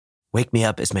Wake Me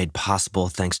Up is made possible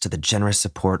thanks to the generous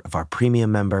support of our premium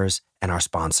members and our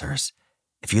sponsors.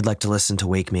 If you'd like to listen to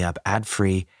Wake Me Up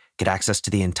ad-free, get access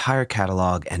to the entire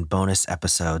catalog and bonus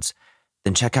episodes,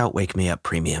 then check out Wake Me Up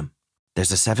Premium.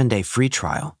 There's a 7-day free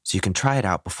trial, so you can try it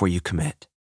out before you commit.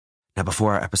 Now,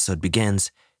 before our episode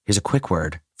begins, here's a quick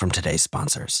word from today's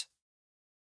sponsors.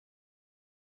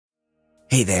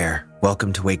 Hey there,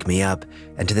 welcome to Wake Me Up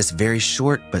and to this very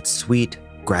short but sweet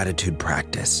gratitude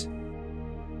practice.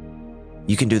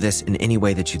 You can do this in any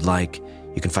way that you'd like.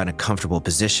 You can find a comfortable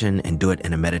position and do it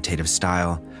in a meditative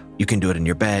style. You can do it in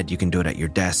your bed. You can do it at your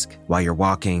desk, while you're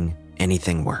walking.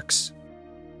 Anything works.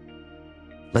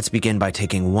 Let's begin by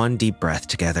taking one deep breath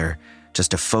together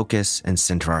just to focus and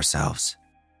center ourselves.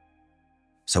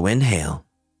 So inhale,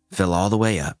 fill all the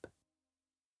way up.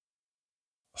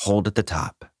 Hold at the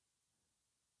top.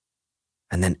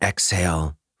 And then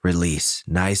exhale, release,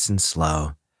 nice and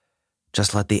slow.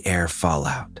 Just let the air fall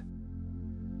out.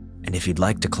 And if you'd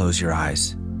like to close your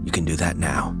eyes, you can do that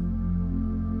now.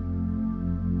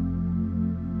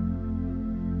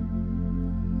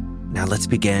 Now let's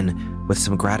begin with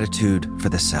some gratitude for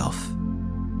the self.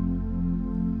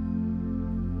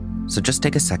 So just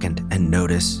take a second and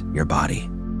notice your body.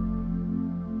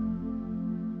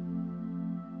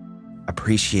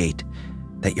 Appreciate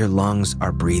that your lungs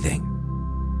are breathing.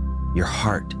 Your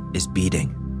heart is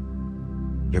beating.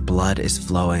 Your blood is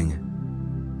flowing.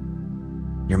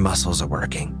 Your muscles are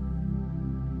working.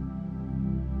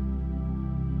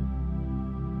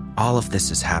 All of this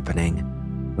is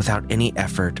happening without any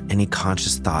effort, any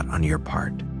conscious thought on your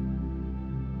part.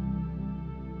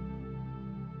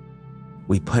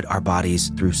 We put our bodies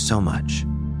through so much.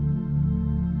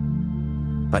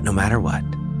 But no matter what,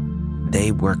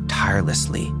 they work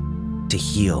tirelessly to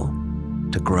heal,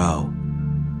 to grow,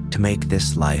 to make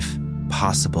this life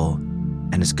possible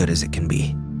and as good as it can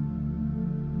be.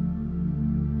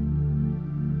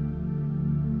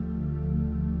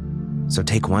 So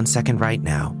take 1 second right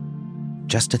now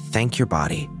just to thank your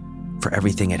body for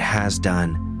everything it has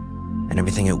done and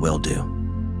everything it will do.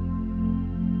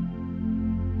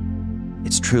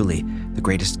 It's truly the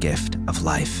greatest gift of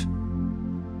life.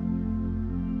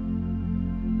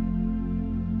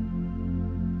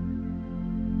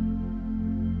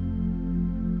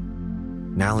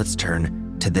 Now let's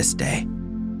turn to this day.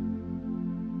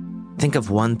 Think of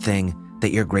one thing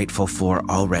that you're grateful for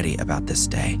already about this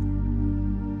day.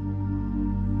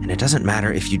 And it doesn't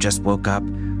matter if you just woke up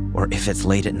or if it's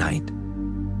late at night.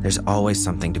 There's always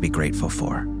something to be grateful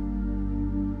for.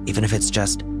 Even if it's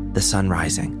just the sun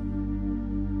rising,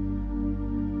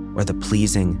 or the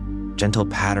pleasing, gentle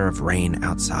patter of rain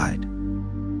outside.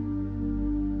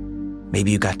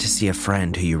 Maybe you got to see a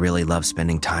friend who you really love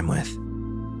spending time with.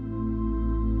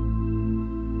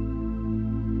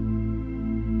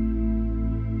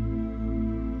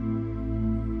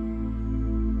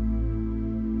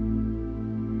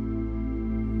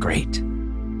 Great.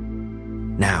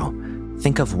 Now,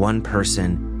 think of one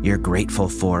person you're grateful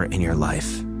for in your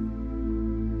life.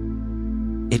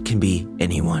 It can be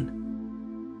anyone.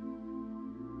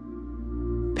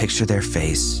 Picture their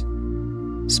face,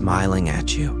 smiling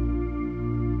at you.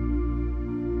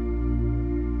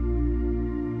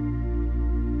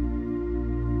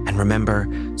 And remember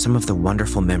some of the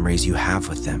wonderful memories you have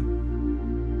with them.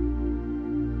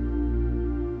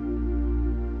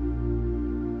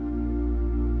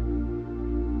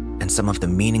 And some of the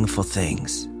meaningful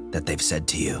things that they've said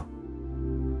to you.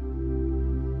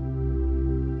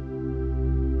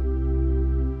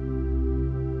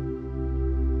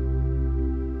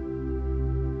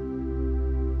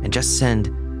 And just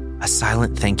send a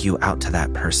silent thank you out to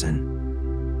that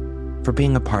person for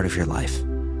being a part of your life,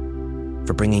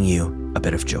 for bringing you a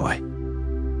bit of joy.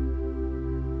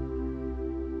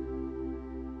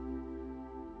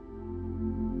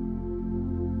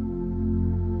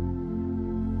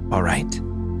 All right,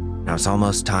 now it's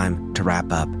almost time to wrap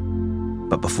up.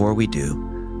 But before we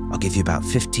do, I'll give you about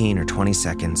 15 or 20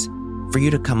 seconds for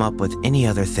you to come up with any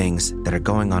other things that are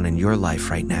going on in your life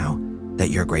right now that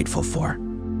you're grateful for.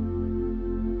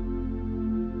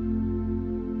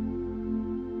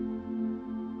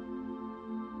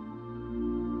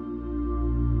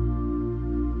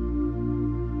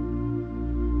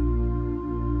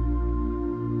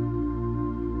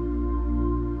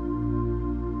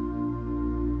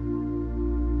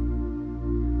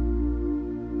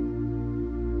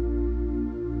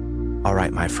 All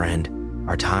right, my friend,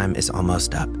 our time is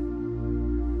almost up.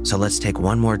 So let's take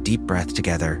one more deep breath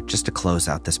together just to close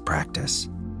out this practice.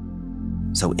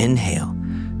 So inhale,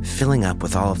 filling up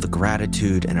with all of the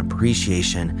gratitude and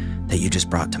appreciation that you just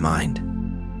brought to mind.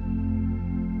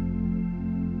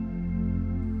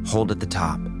 hold at the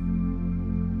top,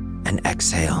 and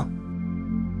exhale.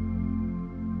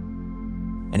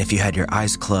 And if you had your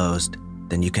eyes closed,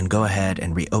 then you can go ahead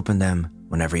and reopen them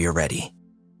whenever you're ready.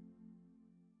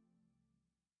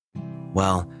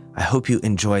 Well, I hope you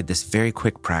enjoyed this very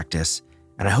quick practice,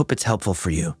 and I hope it's helpful for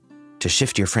you to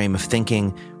shift your frame of thinking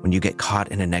when you get caught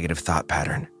in a negative thought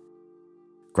pattern.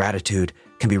 Gratitude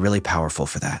can be really powerful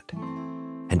for that.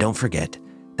 And don't forget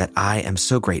that I am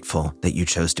so grateful that you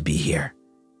chose to be here.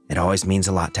 It always means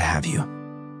a lot to have you.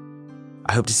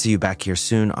 I hope to see you back here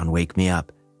soon on Wake Me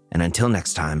Up, and until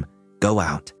next time, go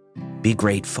out, be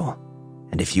grateful,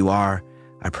 and if you are,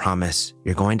 I promise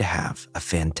you're going to have a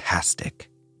fantastic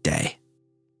day.